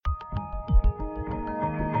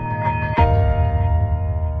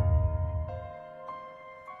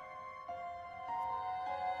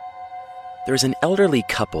there's an elderly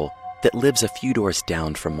couple that lives a few doors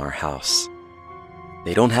down from our house.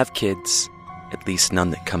 They don't have kids, at least none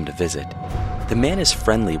that come to visit. The man is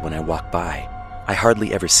friendly when I walk by. I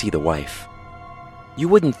hardly ever see the wife. You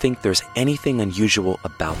wouldn't think there's anything unusual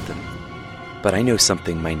about them, but I know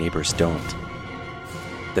something my neighbors don't.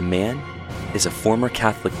 The man is a former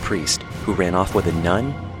Catholic priest who ran off with a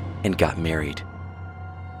nun and got married.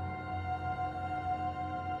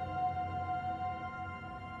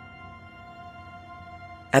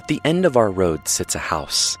 At the end of our road sits a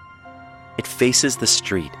house. It faces the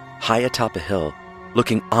street, high atop a hill,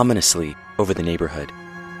 looking ominously over the neighborhood.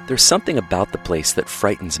 There's something about the place that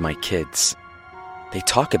frightens my kids. They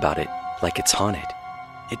talk about it like it's haunted.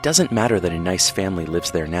 It doesn't matter that a nice family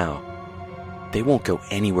lives there now. They won't go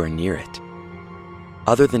anywhere near it.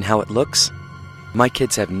 Other than how it looks, my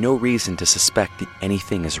kids have no reason to suspect that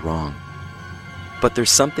anything is wrong. But there's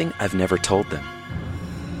something I've never told them.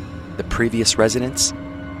 The previous residents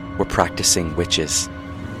were practicing witches.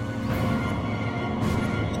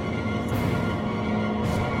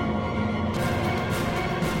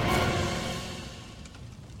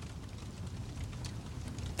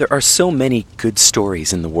 There are so many good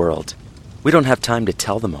stories in the world. We don't have time to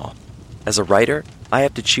tell them all. As a writer, I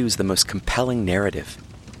have to choose the most compelling narrative.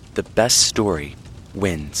 The best story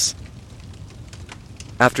wins.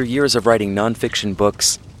 After years of writing nonfiction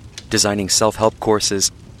books, designing self-help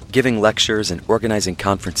courses, giving lectures, and organizing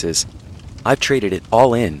conferences, I've traded it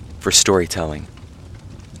all in for storytelling.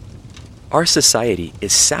 Our society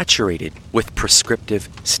is saturated with prescriptive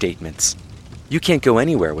statements. You can't go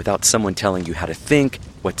anywhere without someone telling you how to think,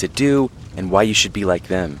 what to do, and why you should be like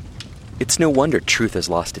them. It's no wonder truth has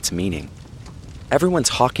lost its meaning. Everyone's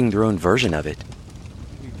hawking their own version of it.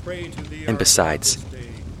 And besides,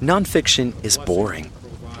 nonfiction is boring.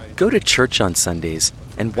 Go to church on Sundays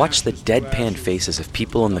and watch the deadpan faces of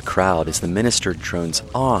people in the crowd as the minister drones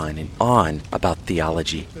on and on about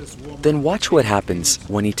theology. Then watch what happens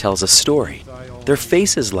when he tells a story. Their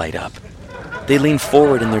faces light up. They lean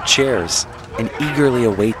forward in their chairs and eagerly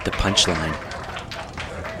await the punchline.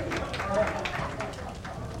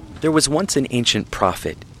 There was once an ancient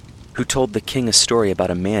prophet who told the king a story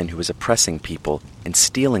about a man who was oppressing people and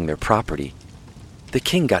stealing their property. The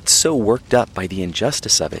king got so worked up by the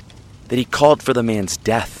injustice of it that he called for the man's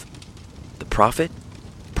death. The prophet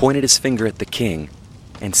pointed his finger at the king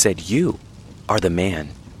and said, "You are the man."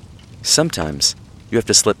 Sometimes you have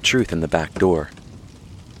to slip truth in the back door.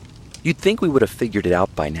 You'd think we would have figured it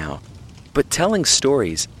out by now, but telling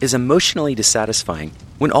stories is emotionally dissatisfying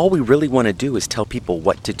when all we really want to do is tell people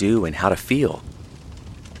what to do and how to feel.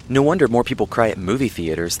 No wonder more people cry at movie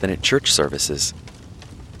theaters than at church services.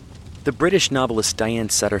 The British novelist Diane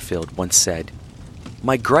Setterfield once said,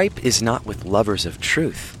 "My gripe is not with lovers of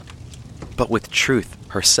truth, but with truth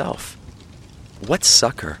herself." What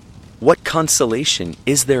succor, what consolation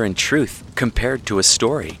is there in truth compared to a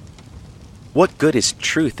story? What good is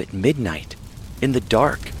truth at midnight, in the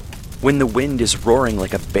dark, when the wind is roaring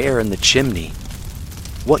like a bear in the chimney?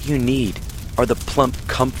 What you need are the plump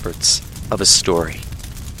comforts of a story.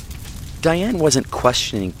 Diane wasn't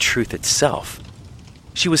questioning truth itself.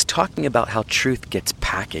 She was talking about how truth gets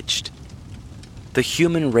packaged. The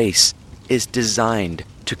human race is designed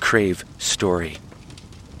to crave story.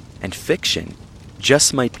 And fiction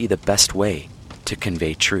just might be the best way to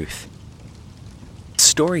convey truth.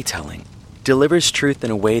 Storytelling delivers truth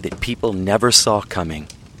in a way that people never saw coming.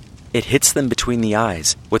 It hits them between the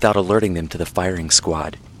eyes without alerting them to the firing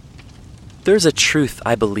squad. There's a truth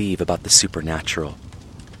I believe about the supernatural.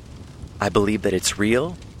 I believe that it's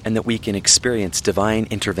real and that we can experience divine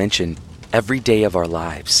intervention every day of our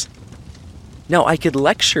lives. Now, I could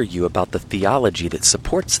lecture you about the theology that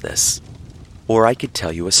supports this, or I could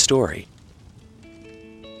tell you a story.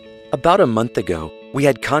 About a month ago, we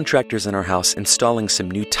had contractors in our house installing some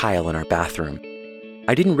new tile in our bathroom.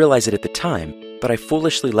 I didn't realize it at the time, but I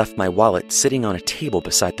foolishly left my wallet sitting on a table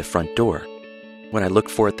beside the front door. When I looked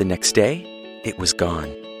for it the next day, it was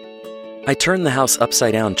gone. I turned the house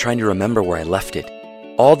upside down trying to remember where I left it,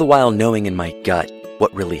 all the while knowing in my gut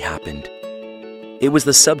what really happened. It was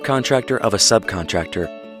the subcontractor of a subcontractor.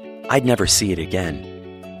 I'd never see it again.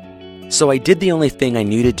 So I did the only thing I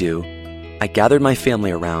knew to do. I gathered my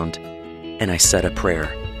family around, and I said a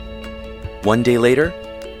prayer. One day later,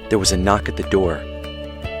 there was a knock at the door.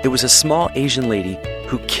 It was a small Asian lady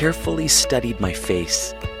who carefully studied my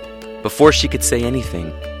face. Before she could say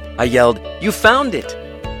anything, I yelled, "You found it!"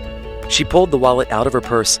 She pulled the wallet out of her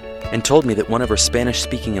purse and told me that one of her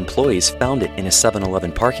Spanish-speaking employees found it in a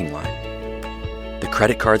 7-Eleven parking lot. The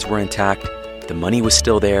credit cards were intact, the money was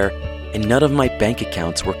still there, and none of my bank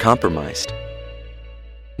accounts were compromised.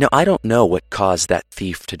 Now, I don't know what caused that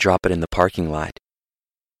thief to drop it in the parking lot,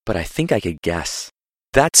 but I think I could guess.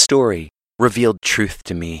 That story revealed truth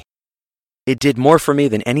to me. It did more for me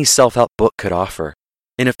than any self-help book could offer.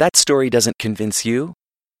 And if that story doesn't convince you,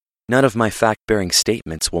 none of my fact-bearing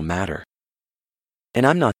statements will matter. And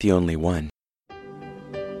I'm not the only one.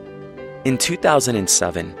 In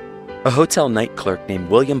 2007, a hotel night clerk named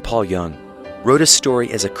William Paul Young wrote a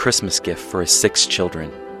story as a Christmas gift for his 6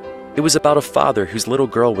 children. It was about a father whose little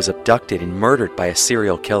girl was abducted and murdered by a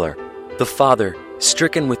serial killer. The father,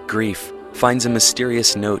 stricken with grief, finds a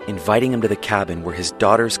mysterious note inviting him to the cabin where his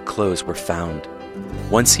daughter's clothes were found.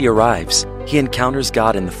 Once he arrives, he encounters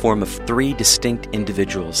God in the form of 3 distinct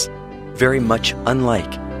individuals, very much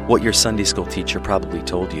unlike what your Sunday school teacher probably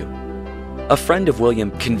told you. A friend of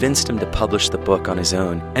William convinced him to publish the book on his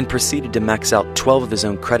own and proceeded to max out 12 of his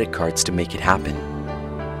own credit cards to make it happen.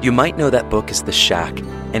 You might know that book as The Shack,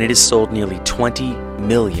 and it has sold nearly 20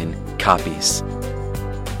 million copies.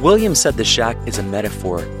 William said The Shack is a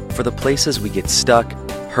metaphor for the places we get stuck,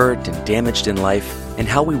 hurt, and damaged in life, and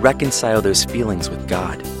how we reconcile those feelings with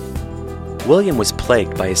God. William was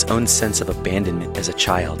plagued by his own sense of abandonment as a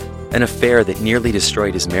child, an affair that nearly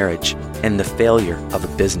destroyed his marriage, and the failure of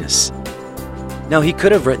a business. Now, he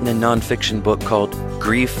could have written a nonfiction book called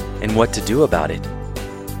Grief and What to Do About It,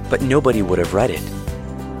 but nobody would have read it.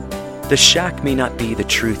 The Shack may not be the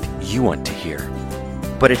truth you want to hear,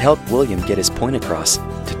 but it helped William get his point across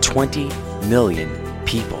to 20 million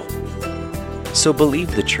people. So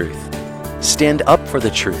believe the truth, stand up for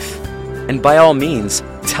the truth, and by all means,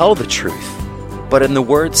 tell the truth. But in the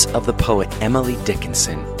words of the poet Emily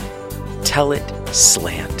Dickinson, tell it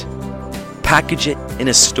slant. Package it in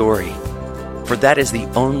a story, for that is the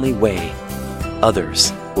only way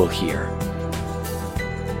others will hear.